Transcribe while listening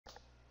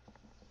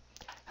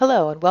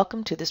Hello and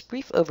welcome to this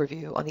brief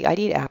overview on the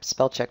Ideate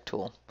SpellCheck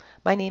tool.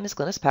 My name is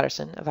Glynis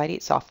Patterson of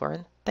Ideate Software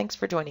and thanks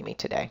for joining me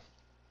today.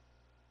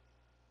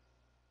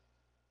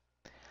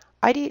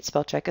 Ideate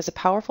SpellCheck is a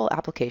powerful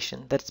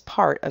application that is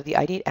part of the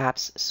Ideate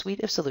Apps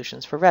suite of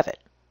solutions for Revit.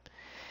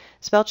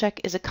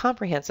 SpellCheck is a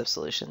comprehensive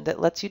solution that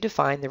lets you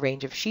define the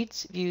range of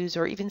sheets, views,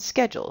 or even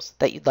schedules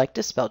that you'd like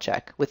to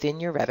spellcheck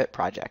within your Revit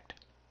project.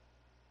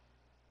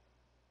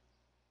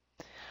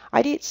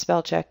 Ideate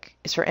SpellCheck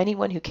is for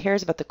anyone who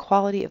cares about the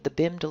quality of the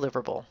BIM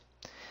deliverable.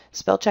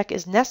 SpellCheck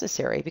is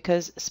necessary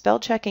because spell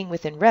checking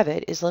within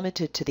Revit is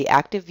limited to the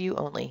active view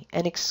only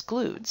and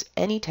excludes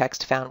any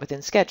text found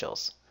within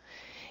schedules.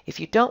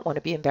 If you don't want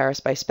to be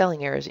embarrassed by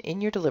spelling errors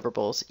in your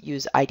deliverables,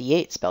 use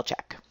Ideate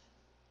SpellCheck.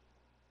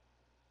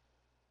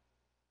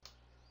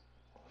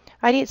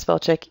 Ideate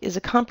SpellCheck is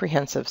a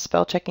comprehensive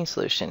spell checking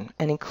solution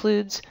and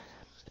includes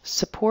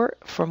support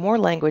for more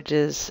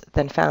languages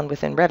than found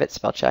within Revit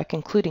SpellCheck,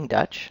 including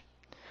Dutch.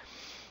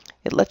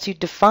 It lets you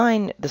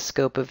define the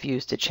scope of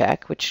views to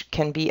check, which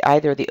can be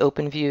either the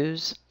open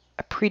views,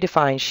 a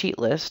predefined sheet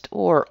list,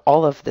 or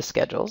all of the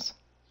schedules.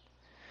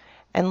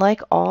 And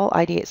like all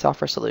Ideate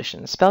software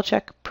solutions,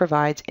 SpellCheck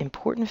provides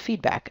important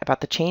feedback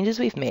about the changes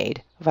we've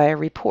made via a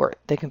report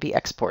that can be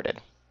exported.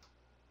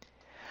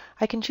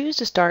 I can choose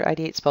to start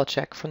Ideate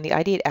SpellCheck from the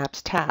Ideate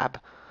Apps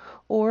tab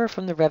or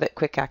from the Revit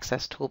Quick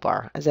Access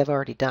toolbar, as I've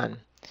already done.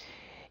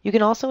 You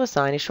can also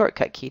assign a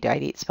shortcut key to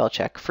Ideate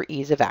SpellCheck for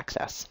ease of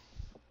access.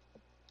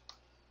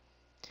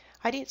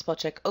 Ideate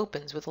SpellCheck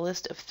opens with a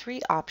list of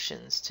 3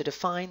 options to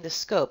define the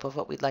scope of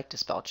what we'd like to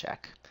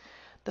spellcheck.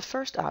 The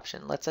first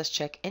option lets us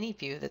check any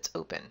view that's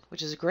open,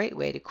 which is a great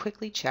way to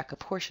quickly check a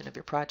portion of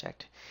your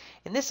project.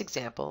 In this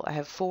example, I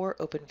have 4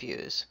 open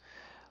views,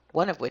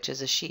 one of which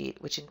is a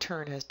sheet, which in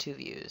turn has 2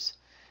 views.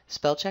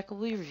 SpellCheck will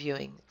be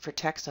reviewing for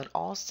text on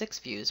all 6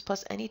 views,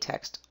 plus any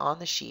text on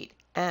the sheet,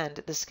 and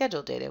the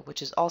schedule data,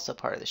 which is also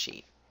part of the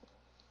sheet.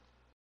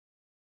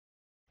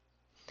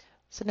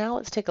 So now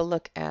let's take a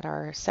look at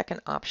our second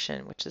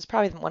option, which is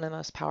probably one of the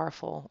most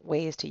powerful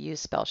ways to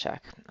use SpellCheck.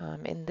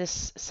 In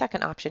this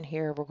second option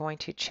here, we're going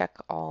to check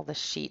all the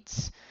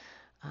sheets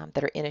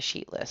that are in a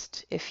sheet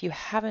list. If you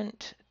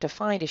haven't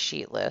defined a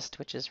sheet list,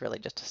 which is really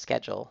just a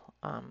schedule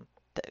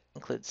that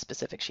includes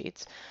specific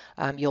sheets,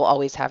 you'll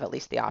always have at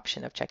least the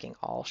option of checking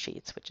all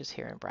sheets, which is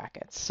here in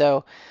brackets.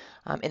 So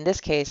in this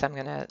case, I'm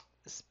going to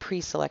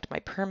pre-select my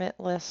permit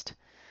list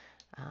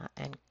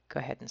and go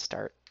ahead and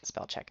start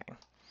spell checking.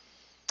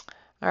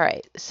 All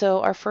right,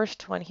 so our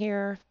first one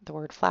here, the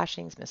word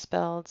flashing is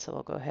misspelled, so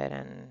we'll go ahead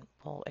and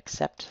we'll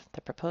accept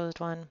the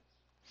proposed one.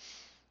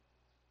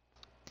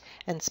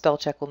 And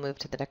SpellCheck will move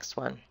to the next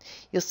one.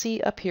 You'll see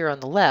up here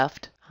on the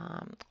left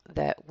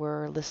that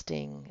we're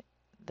listing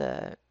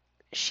the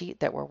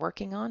sheet that we're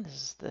working on. This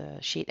is the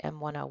sheet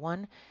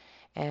M101,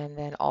 and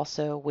then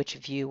also which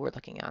view we're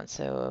looking on.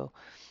 So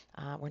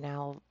we're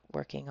now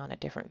working on a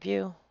different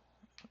view.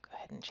 I'll go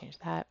ahead and change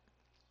that.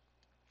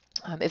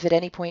 If at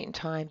any point in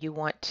time you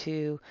want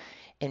to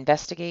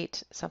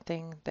investigate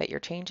something that you're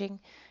changing,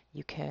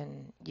 you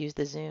can use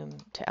the Zoom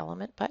to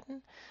Element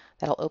button.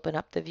 That'll open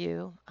up the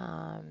view,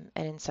 and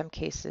in some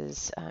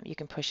cases you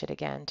can push it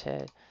again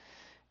to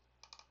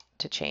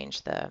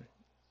change the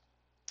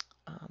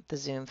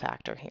zoom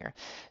factor here.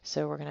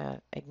 So we're going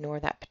to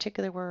ignore that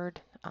particular word,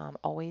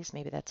 always.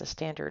 Maybe that's a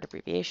standard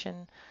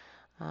abbreviation.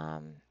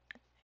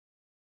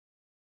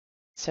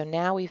 So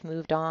now we've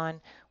moved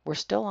on. We're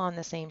still on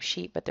the same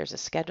sheet, but there's a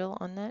schedule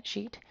on that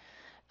sheet.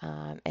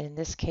 And in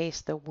this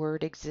case, the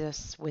word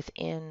exists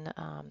within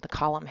the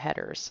column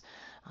headers.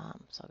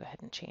 So I'll go ahead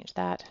and change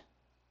that.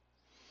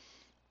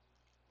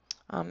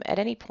 At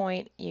any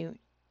point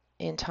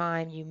in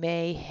time, you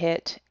may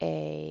hit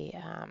a,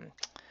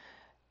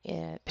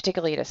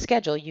 particularly at a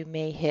schedule, you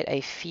may hit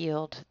a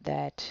field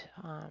that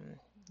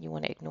you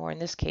want to ignore. In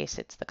this case,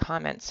 it's the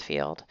comments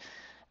field.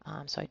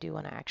 So I do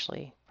want to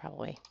actually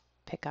probably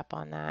pick up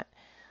on that.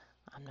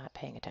 I'm not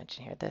paying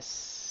attention here.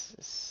 This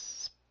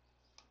is,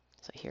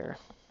 so here,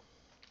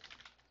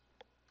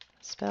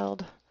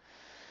 spelled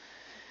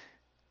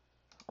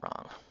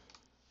wrong.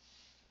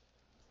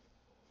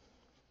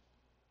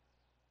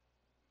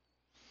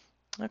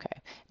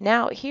 Okay,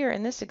 now here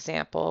in this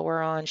example,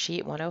 we're on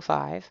sheet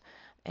 105,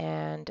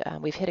 and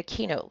we've hit a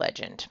keynote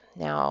legend.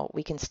 Now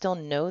we can still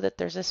know that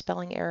there's a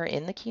spelling error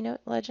in the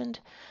keynote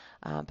legend,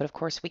 but of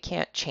course we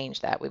can't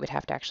change that. We would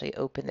have to actually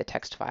open the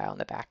text file in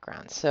the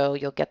background. So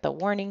you'll get the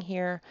warning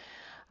here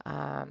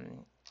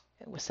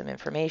with some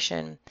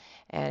information,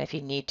 and if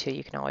you need to,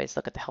 you can always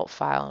look at the help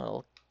file and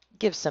it'll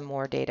give some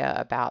more data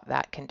about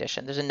that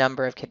condition. There's a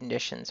number of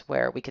conditions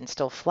where we can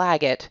still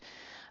flag it,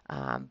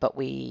 but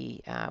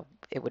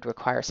it would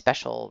require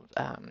special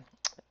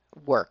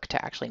work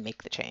to actually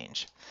make the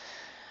change.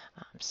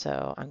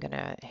 So I'm going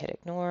to hit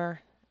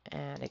ignore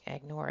and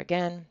ignore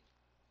again.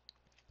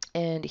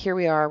 And here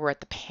we are, we're at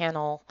the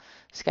panel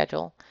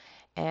schedule,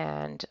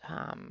 and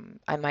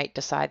I might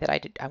decide that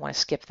I want to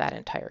skip that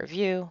entire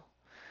view.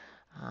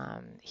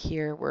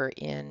 Here we're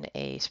in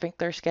a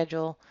sprinkler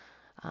schedule.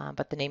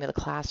 but the name of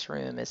the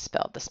classroom is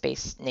spelled, the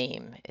space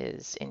name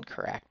is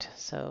incorrect.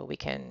 So we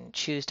can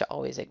choose to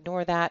always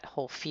ignore that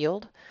whole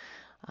field,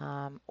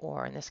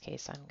 or in this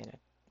case, I'm going to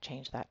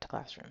change that to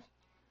classroom.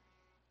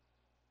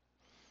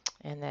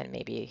 And then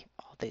maybe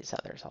all these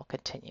others I'll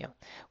continue.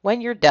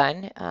 When you're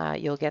done,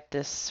 you'll get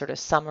this sort of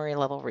summary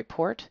level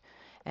report.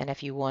 And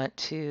if you want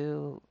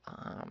to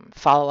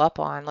follow up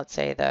on, let's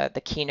say,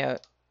 the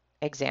keynote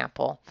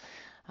example,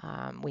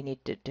 we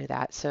need to do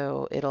that.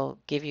 So it'll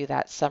give you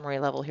that summary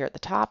level here at the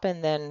top,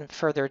 and then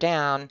further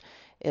down,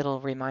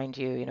 it'll remind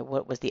you,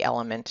 what was the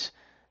element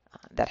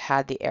that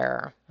had the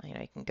error.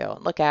 You can go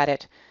and look at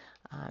it,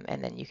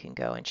 and then you can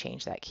go and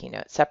change that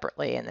keynote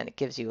separately, and then it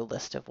gives you a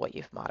list of what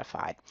you've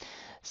modified.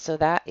 So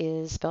that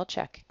is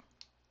SpellCheck.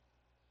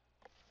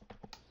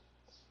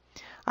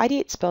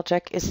 Ideate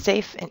SpellCheck is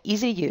safe and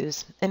easy to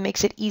use and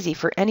makes it easy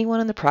for anyone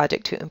on the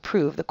project to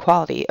improve the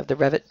quality of the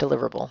Revit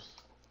deliverable.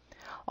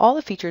 All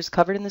the features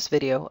covered in this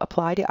video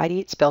apply to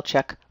Ideate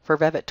SpellCheck for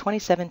Revit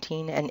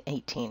 2017 and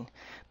 18.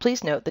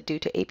 Please note that due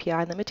to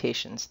API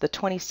limitations, the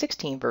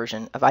 2016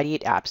 version of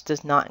Ideate Apps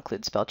does not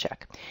include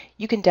SpellCheck.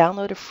 You can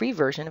download a free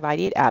version of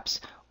Ideate Apps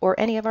or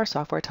any of our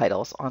software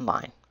titles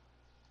online.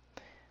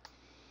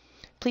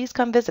 Please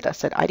come visit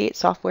us at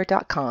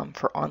ideatesoftware.com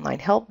for online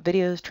help,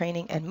 videos,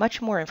 training, and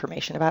much more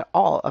information about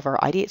all of our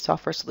Ideate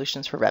software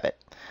solutions for Revit.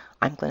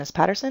 I'm Glynis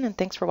Patterson, and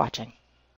thanks for watching.